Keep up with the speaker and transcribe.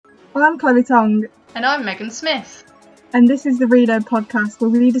I'm Chloe Tong, And I'm Megan Smith. and this is the Redo podcast where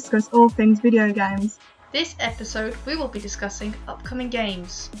we discuss all things video games. This episode, we will be discussing upcoming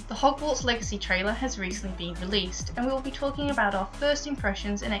games. The Hogwarts Legacy trailer has recently been released, and we will be talking about our first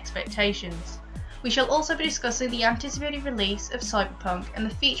impressions and expectations. We shall also be discussing the anticipated release of Cyberpunk, and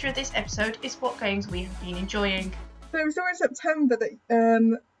the feature of this episode is what games we have been enjoying. So it was in September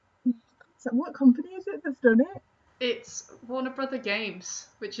that, so what company is it that's done it? It's Warner Brother Games,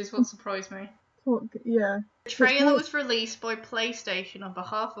 which is what surprised me. Yeah. The trailer was released by PlayStation on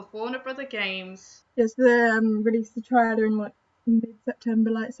behalf of Warner Brother Games. Yes, they released the trailer in like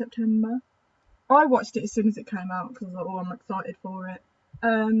mid-September, late September. I watched it as soon as it came out because I was like, oh, I'm excited for it.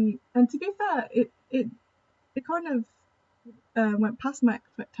 And to be fair, it kind of went past my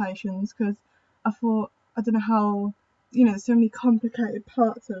expectations because I thought, I don't know how, there's so many complicated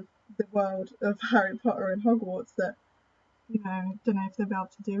parts of the world of Harry Potter and Hogwarts that, don't know if they'll be able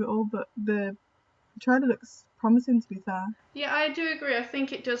to do it all, but the trailer looks promising, to be fair. Yeah, I do agree. I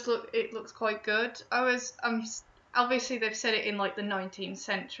think it looks quite good. Obviously they've said it in like the 19th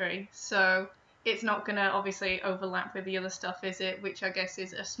century, so it's not gonna obviously overlap with the other stuff, is it? Which I guess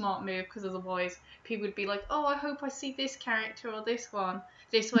is a smart move, because otherwise people would be like, oh, I hope I see this character or this one.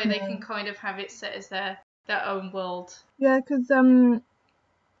 This way they can kind of have it set as their own world. Yeah, because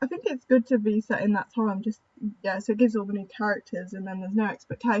I think it's good to be set in that time, so it gives all the new characters, and then there's no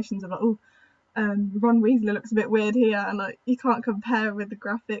expectations of like, oh, Ron Weasley looks a bit weird here, and like you can't compare with the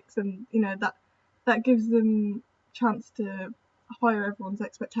graphics, and that gives them chance to higher everyone's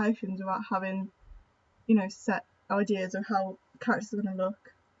expectations without having set ideas of how characters are going to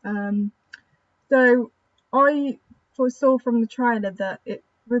look. So I foresaw from the trailer that it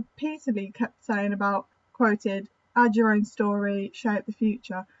repeatedly kept saying about, quoted, add your own story, shape the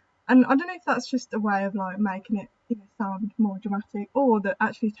future. And I don't know if that's just a way of like making it sound more dramatic, or that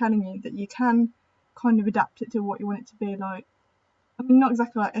actually telling you that you can kind of adapt it to what you want it to be like. I mean, not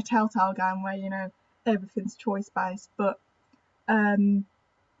exactly like a Telltale game where everything's choice based, but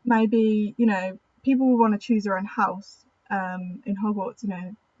maybe people will want to choose their own house in Hogwarts.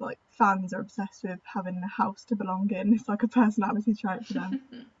 Like fans are obsessed with having a house to belong in. It's like a personality trait for them.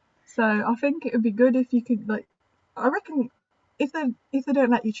 So I think it would be good if you could I reckon if they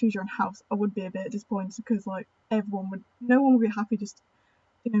don't let you choose your own house, I would be a bit disappointed, because like no one would be happy just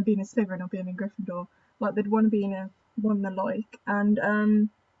being a Slytherin or being in Gryffindor. Like they'd want to be in a one they like, and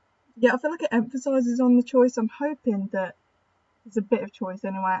I feel like it emphasises on the choice. I'm hoping that there's a bit of choice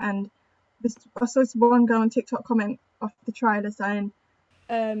anyway. And I saw this one girl on TikTok comment off the trailer saying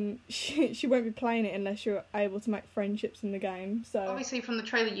she won't be playing it unless you're able to make friendships in the game. So obviously from the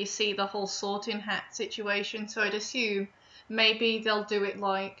trailer you see the whole sorting hat situation, so I'd assume maybe they'll do it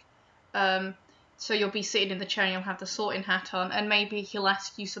like so you'll be sitting in the chair and you'll have the sorting hat on, and maybe he'll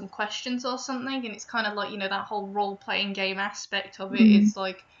ask you some questions or something, and it's kind of like that whole role-playing game aspect of it is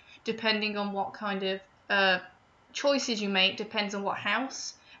like, depending on what kind of choices you make depends on what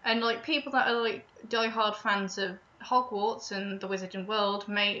house. And like people that are like die-hard fans of Hogwarts and the Wizarding World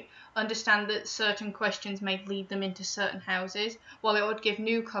may understand that certain questions may lead them into certain houses, while it would give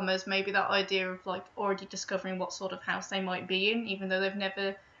newcomers maybe that idea of like already discovering what sort of house they might be in, even though they've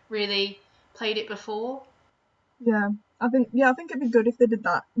never really played it before. Yeah, I think it'd be good if they did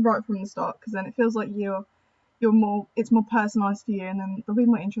that right from the start, because then it feels like it's more personalised for you, and then they'll be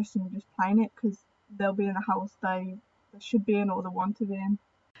more interested in just playing it because they'll be in a house they should be in or they want to be in.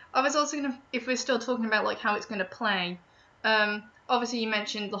 I was also gonna, if we're still talking about like how it's gonna play, obviously you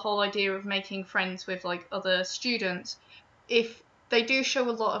mentioned the whole idea of making friends with like other students. If they do show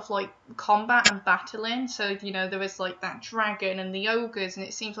a lot of like combat and battling, so there is like that dragon and the ogres, and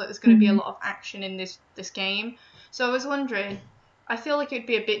it seems like there's going to be a lot of action in this game. So I was wondering, I feel like it'd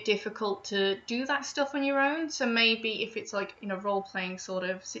be a bit difficult to do that stuff on your own. So maybe if it's like in a role-playing sort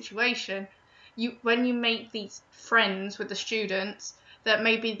of situation, when you make these friends with the students, that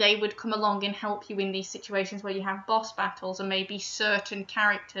maybe they would come along and help you in these situations where you have boss battles, and maybe certain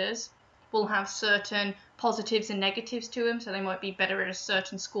characters will have certain positives and negatives to them, so they might be better at a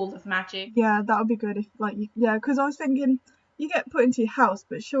certain school of magic. Yeah, that would be good if because I was thinking you get put into your house,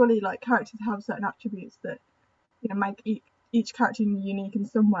 but surely like characters have certain attributes that make each character unique in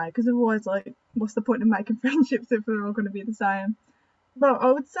some way, because otherwise like what's the point of making friendships if they're all going to be the same? But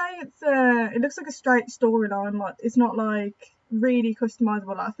I would say it looks like a straight storyline. Like it's not like really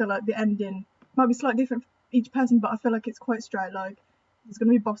customizable. Like, I feel like the ending might be slightly different for each person, but I feel like it's quite straight. Like there's going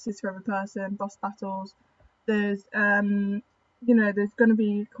to be bosses for every person, boss battles. There's there's going to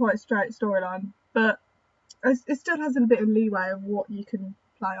be quite a straight storyline, but it still has a bit of leeway of what you can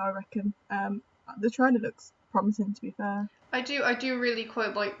play, I reckon. The trailer looks promising, to be fair. I do really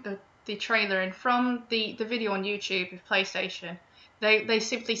quite like the trailer, and from the video on YouTube of PlayStation, they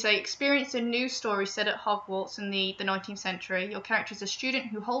simply say, experience a new story set at Hogwarts in the 19th century. Your character is a student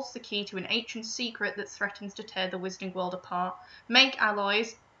who holds the key to an ancient secret that threatens to tear the Wizarding World apart. Make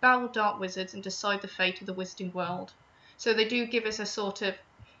allies, battle dark wizards, and decide the fate of the Wizarding World. So they do give us a sort of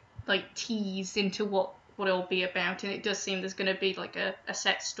like tease into what it'll be about, and it does seem there's going to be like a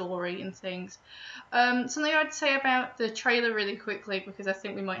set story and things. Something I'd say about the trailer really quickly, because I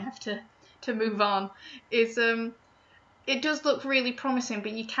think we might have to move on, is it does look really promising,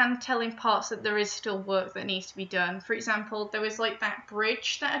 but you can tell in parts that there is still work that needs to be done. For example, there was like that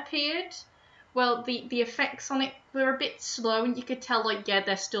bridge that appeared. Well, the effects on it were a bit slow, and you could tell, like, yeah,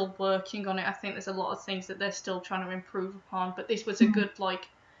 they're still working on it. I think there's a lot of things that they're still trying to improve upon, but this was a good, like,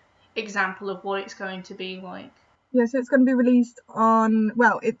 example of what it's going to be like. Yeah, so it's going to be released on,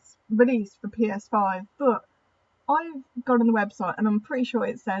 well, it's released for PS5, but I've gone on the website and I'm pretty sure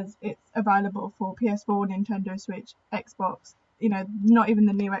it says it's available for PS4, Nintendo Switch, Xbox, you know, not even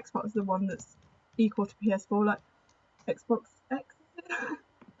the new Xbox, the one that's equal to PS4, like Xbox X.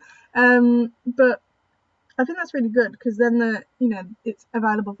 But I think that's really good, because then it's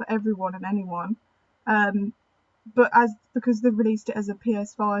available for everyone and anyone. But because they've released it as a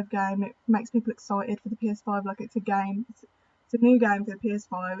PS5 game, it makes people excited for the PS5. Like, it's a game, it's a new game for the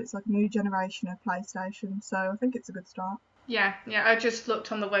PS5. It's like a new generation of PlayStation, so I think it's a good start. Yeah, I just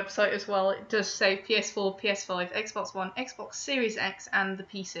looked on the website as well. It does say PS4, PS5, Xbox One, Xbox Series X, and the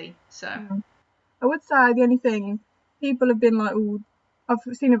PC. So I would say the only thing people have been like, I've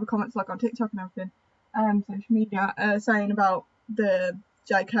seen other comments like on TikTok and everything, social media, saying about the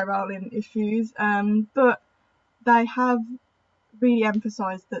J.K. Rowling issues, but they have really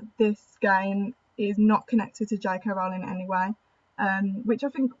emphasised that this game is not connected to J.K. Rowling in any way, which I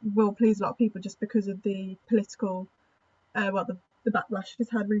think will please a lot of people just because of the political, the backlash it's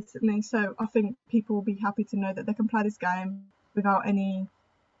had recently. So I think people will be happy to know that they can play this game without any,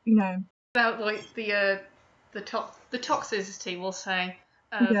 without like the toxicity, we'll say.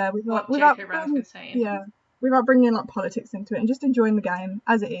 Without J.K. Rowling's been saying. Yeah, without bringing like politics into it, and just enjoying the game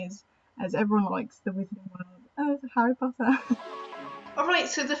as it is, as everyone likes the Wizarding World. Oh, it's Harry Potter. Alright,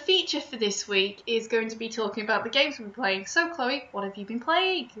 so the feature for this week is going to be talking about the games we've been playing. So, Chloe, what have you been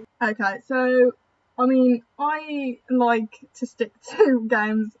playing? Okay, so, I mean, I like to stick to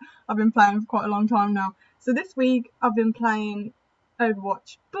games I've been playing for quite a long time now. So this week, I've been playing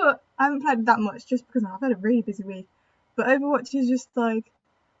Overwatch, but I haven't played it that much just because I've had a really busy week. But Overwatch is just like,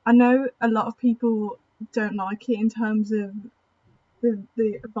 I know a lot of people don't like it in terms of the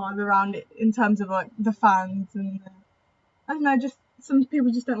vibe around it, in terms of like the fans and I don't know, just some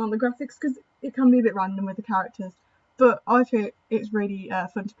people just don't like the graphics because it can be a bit random with the characters. But I think it's really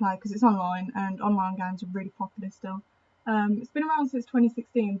fun to play because it's online, and online games are really popular still. It's been around since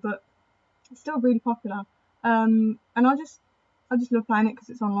 2016, but it's still really popular. And I just love playing it because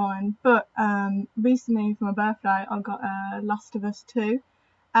it's online. But recently for my birthday, I got Last of Us 2,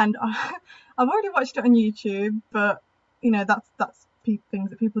 and I've already watched it on YouTube, but that's things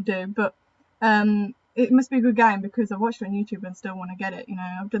that people do. But it must be a good game because I've watched it on YouTube and still want to get it.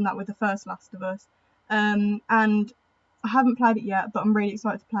 I've done that with the first Last of Us, and I haven't played it yet, but I'm really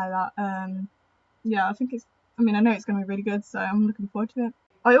excited to play that. I know it's going to be really good, so I'm looking forward to it.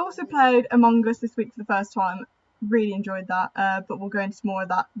 I also played Among Us this week for the first time. Really enjoyed that, but we'll go into more of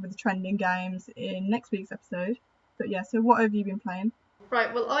that with the trending games in next week's episode. But yeah, so what have you been playing?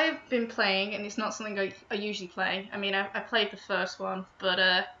 Right, well, I've been playing, and it's not something I usually play. I mean, I played the first one, but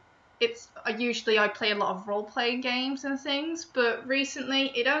I play a lot of role-playing games and things, but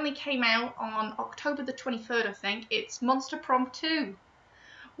recently it only came out on October the 23rd, I think. It's Monster Prom 2,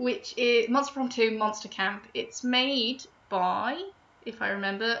 which is Monster Prom 2 Monster Camp. It's made by, if I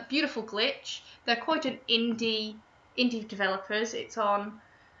remember, Beautiful Glitch. They're quite an indie developers. It's on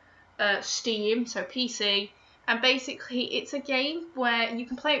Steam, so PC, and basically it's a game where you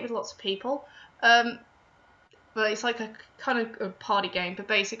can play it with lots of people. But it's like a kind of a party game. But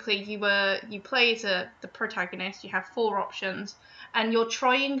basically, you play as the protagonist. You have 4 options, and you're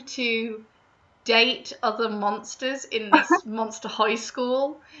trying to date other monsters in this monster high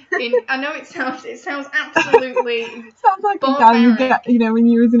school. I know it sounds absolutely sounds like barbaric. A game you get, when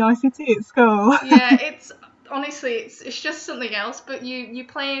you was in ICT at school. Yeah, it's just something else. But you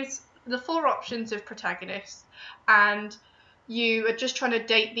play as the 4 options of protagonists, and you are just trying to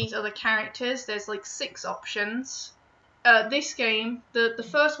date these other characters. There's like 6 options. This game, the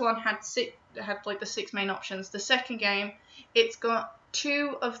first one had like the 6 main options. The second game, it's got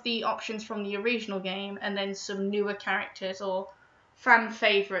 2 of the options from the original game, and then some newer characters or fan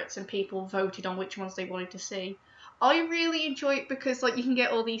favourites and people voted on which ones they wanted to see. I really enjoy it because like you can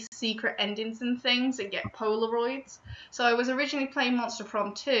get all these secret endings and things and get Polaroids. So I was originally playing Monster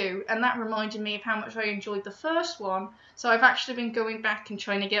Prom 2 and that reminded me of how much I enjoyed the first one. So I've actually been going back and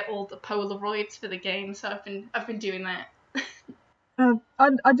trying to get all the Polaroids for the game. So I've been doing that.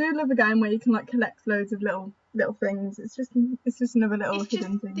 I do love a game where you can like collect loads of little things. It's just another little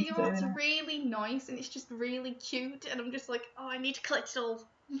hidden thing The to do. art's Isn't it? really nice and it's just really cute and I'm just like, oh, I need to collect it all.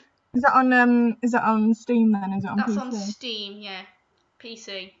 Is that on Steam then? Is it on That's PC? on Steam, yeah,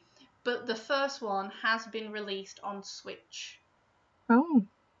 PC. But the first one has been released on Switch. Oh,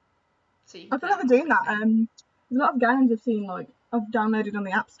 So you I can feel play like it they're on doing Switch that. now. There's a lot of games I've seen like I've downloaded on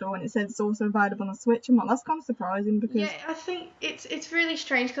the App Store and it says it's also available on Switch. I'm like, that's kind of surprising because Yeah, I think it's really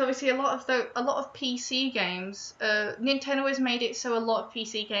strange because obviously a lot of PC games, Nintendo has made it so a lot of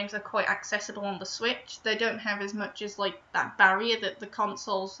PC games are quite accessible on the Switch. They don't have as much as like that barrier that the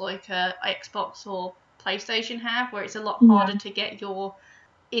consoles like Xbox or PlayStation have, where it's a lot harder to get your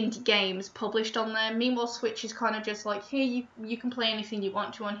indie games published on there. Meanwhile, Switch is kind of just like, here you can play anything you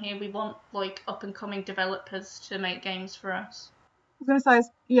want to on here. We want like up and coming developers to make games for us. I was gonna say,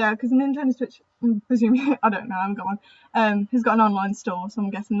 yeah, because Nintendo Switch, presumably, I don't know, I haven't got one, has got an online store, so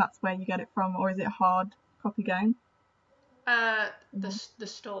I'm guessing that's where you get it from, or is it a hard copy game? The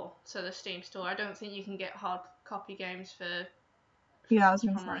store, so the Steam store. I don't think you can get hard copy games for Yeah, I was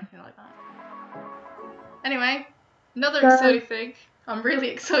Monster gonna Prom or say. anything like that. Anyway, another So, exciting thing I'm really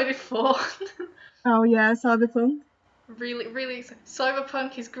excited for. oh yeah, Cyberpunk. really excited.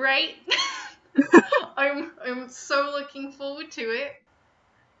 Cyberpunk is great. I'm so looking forward to it.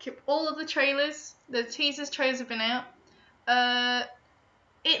 All of the trailers, the trailers have been out.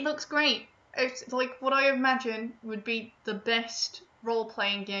 It looks great. It's like what I imagine would be the best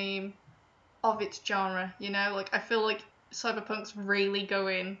role-playing game of its genre. You know, like I feel like Cyberpunk's really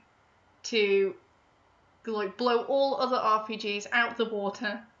going to like blow all other RPGs out the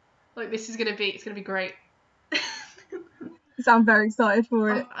water. Like it's gonna be great. So I'm very excited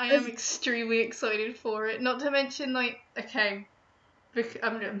for it. I am extremely excited for it. Not to mention, like, okay,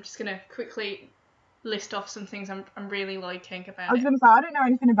 I'm just gonna quickly list off some things I'm really liking about it. I was gonna say I don't know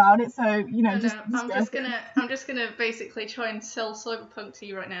anything about it, so you know, I'm just gonna basically try and sell Cyberpunk to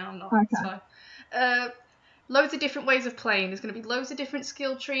you right now. I'm not. Okay. It's fine. Loads of different ways of playing. There's going to be loads of different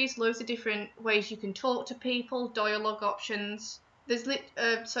skill trees, loads of different ways you can talk to people, dialogue options.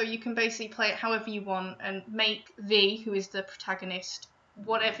 So you can basically play it however you want and make V, who is the protagonist,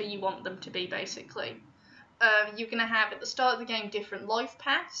 whatever you want them to be, basically. You're going to have, at the start of the game, different life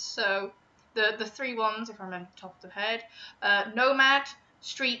paths. So the three ones, if I remember the top of the head, Nomad,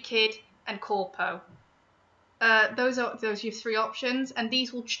 Street Kid, and Corpo. Those are your three options, and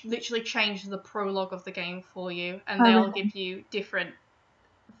these will literally change the prologue of the game for you, and they'll give you different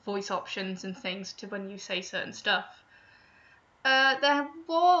voice options and things to when you say certain stuff. There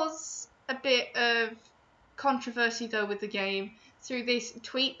was a bit of controversy though with the game through this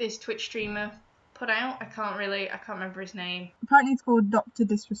tweet this Twitch streamer put out. I can't remember his name. Apparently, it's called Dr.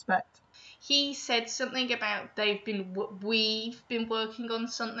 Disrespect. He said something about we've been working on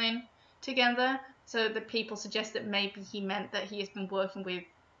something together. So the people suggest that maybe he meant that he has been working with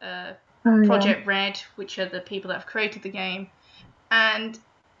Project Red, which are the people that have created the game. And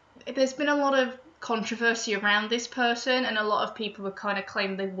there's been a lot of controversy around this person, and a lot of people were kind of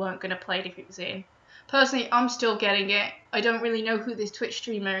claiming they weren't going to play it if it was in. Personally, I'm still getting it. I don't really know who this Twitch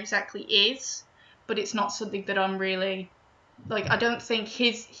streamer exactly is, but it's not something that I'm really... Like, I don't think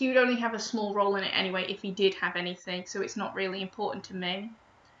he would only have a small role in it anyway if he did have anything, so it's not really important to me.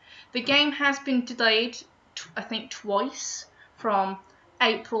 The game has been delayed, I think, twice, from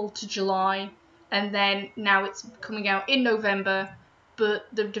April to July, and then now it's coming out in November, but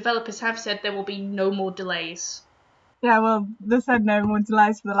the developers have said there will be no more delays. Yeah, well, they said no more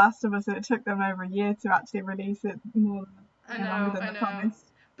delays for The Last of Us, and it took them over a year to actually release it longer than they promised.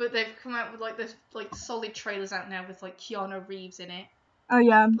 But they've come out with there's solid trailers out now with Keanu Reeves in it. Oh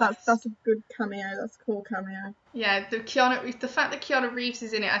yeah, that's a good cameo. That's a cool cameo. Yeah, the fact that Keanu Reeves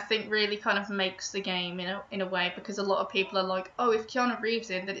is in it, I think, really kind of makes the game in a way, because a lot of people are like, oh, if Keanu Reeves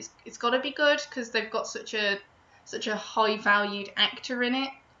in, then it's got to be good because they've got such a high valued actor in it.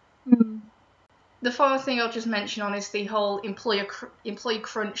 Mm. The final thing I'll just mention on is the whole employee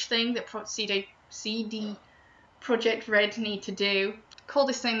crunch thing that CD Projekt Red need to do. Call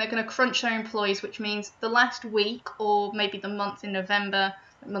this thing, they're going to crunch their employees, which means the last week or maybe the month of November,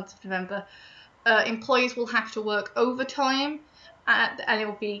 employees will have to work overtime, and it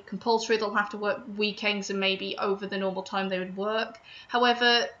will be compulsory. They'll have to work weekends and maybe over the normal time they would work.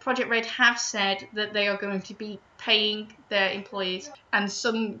 However, Project Red have said that they are going to be paying their employees, and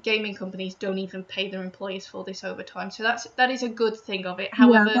some gaming companies don't even pay their employees for this overtime. So that is a good thing of it.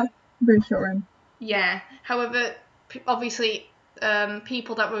 However, yeah, that's reassuring. Yeah. However, obviously,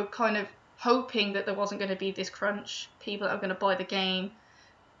 people that were kind of hoping that there wasn't going to be this crunch, people that are going to buy the game,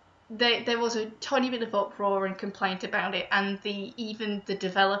 there was a tiny bit of uproar and complaint about it, and even the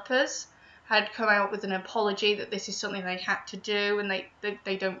developers had come out with an apology that this is something they had to do, and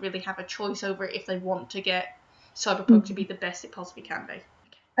they don't really have a choice over it if they want to get Cyberpunk to be the best it possibly can be.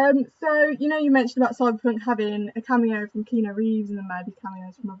 So you mentioned about Cyberpunk having a cameo from Keanu Reeves and then maybe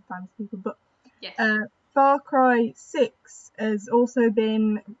cameos from other famous people, but yes. Far Cry 6 has also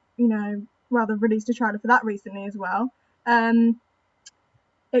been, rather released a trailer for that recently as well.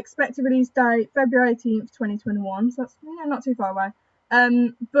 Expected release date February 18th, 2021, so that's not too far away.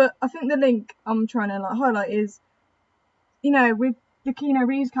 But I think the link I'm trying to highlight is, with the Keanu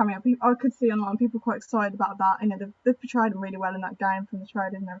Reeves coming up, I could see online people quite excited about that. They've portrayed him really well in that game from the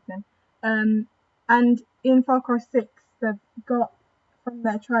trailer and everything. And in Far Cry 6, they've got from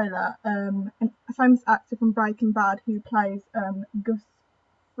their trailer a famous actor from Breaking Bad who plays Gus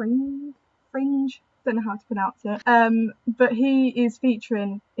Fringe. Don't know how to pronounce it. But he is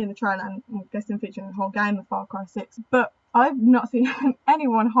featuring in the trailer, and I'm guessing featuring the whole game of Far Cry 6. But I've not seen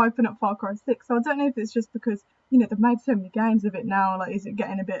anyone hyping up Far Cry 6, so I don't know if it's just because they've made so many games of it now. Like, is it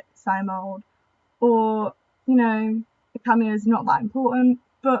getting a bit same old, or the cameo is not that important?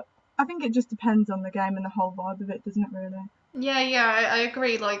 But I think it just depends on the game and the whole vibe of it, doesn't it? Really. Yeah, I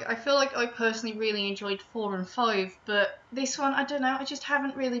agree. Like, I feel like I personally really enjoyed 4 and 5, but this one, I don't know, I just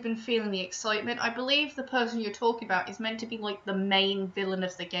haven't really been feeling the excitement. I believe the person you're talking about is meant to be, like, the main villain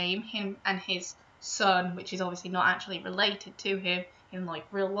of the game, him and his son, which is obviously not actually related to him in, like,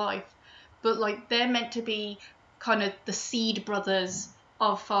 real life. But, like, they're meant to be kind of the seed brothers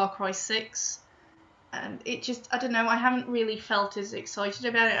of Far Cry 6. And it just, I don't know, I haven't really felt as excited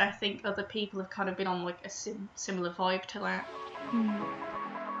about it. I think other people have kind of been on like a similar vibe to that.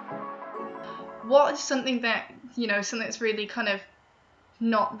 What is something that, something that's really kind of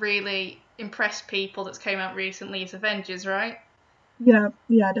not really impressed people that's came out recently is Avengers, right? Yeah,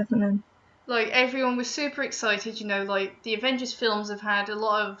 definitely. Like, everyone was super excited, like the Avengers films have had a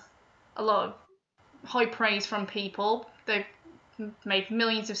lot of high praise from people. They've made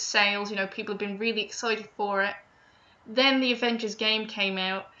millions of sales, people have been really excited for it. Then the Avengers game came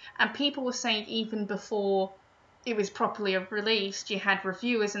out, and people were saying even before it was properly released, you had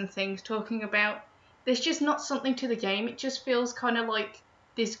reviewers and things talking about there's just not something to the game. It just feels kind of like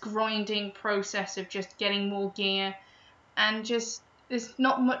this grinding process of just getting more gear, and just there's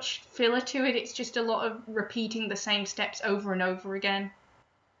not much filler to it. It's just a lot of repeating the same steps over and over again.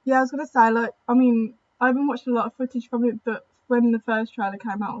 Yeah, I was going to say, I haven't watched a lot of footage from it, but when the first trailer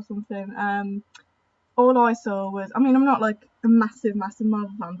came out or something, all I saw was, I'm not like a massive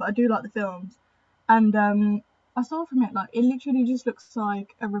Marvel fan, but I do like the films, and I saw from it, like, it literally just looks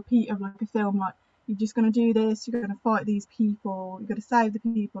like a repeat of like a film. Like, you're just going to do this, you're going to fight these people, you're going to save the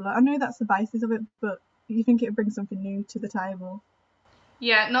people. Like, I know that's the basis of it, but you think it would bring something new to the table.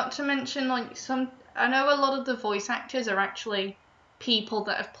 Yeah, not to mention, like, I know a lot of the voice actors are actually people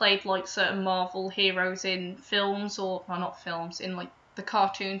that have played like certain Marvel heroes in films, or well, not films, in like the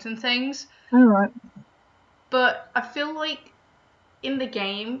cartoons and things. All right. But I feel like in the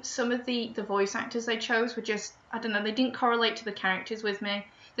game, some of the voice actors they chose were just, I don't know, they didn't correlate to the characters with me.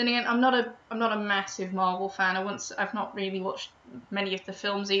 Then again, I'm not a massive Marvel fan. I've not really watched many of the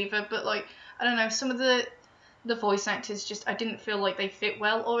films either. But like, I don't know, some of the voice actors just, I didn't feel like they fit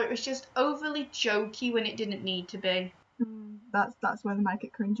well, or it was just overly jokey when it didn't need to be. That's where they make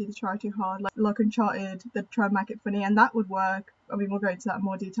it cringy. They try too hard, like Uncharted. They try and make it funny, and that would work. I mean, we'll go into that in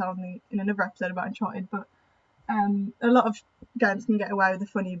more detail in another episode about Uncharted. But a lot of games can get away with the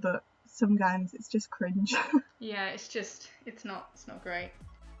funny, but some games it's just cringe. Yeah, it's not great.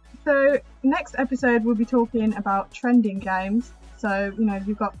 So next episode we'll be talking about trending games. So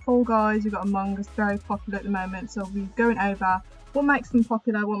you've got Fall Guys, you've got Among Us, very popular at the moment. So we'll be going over what makes them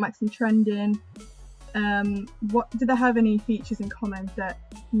popular, what makes them trending. What do they have any features in common that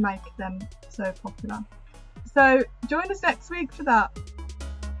make them so popular? So join us next week for that.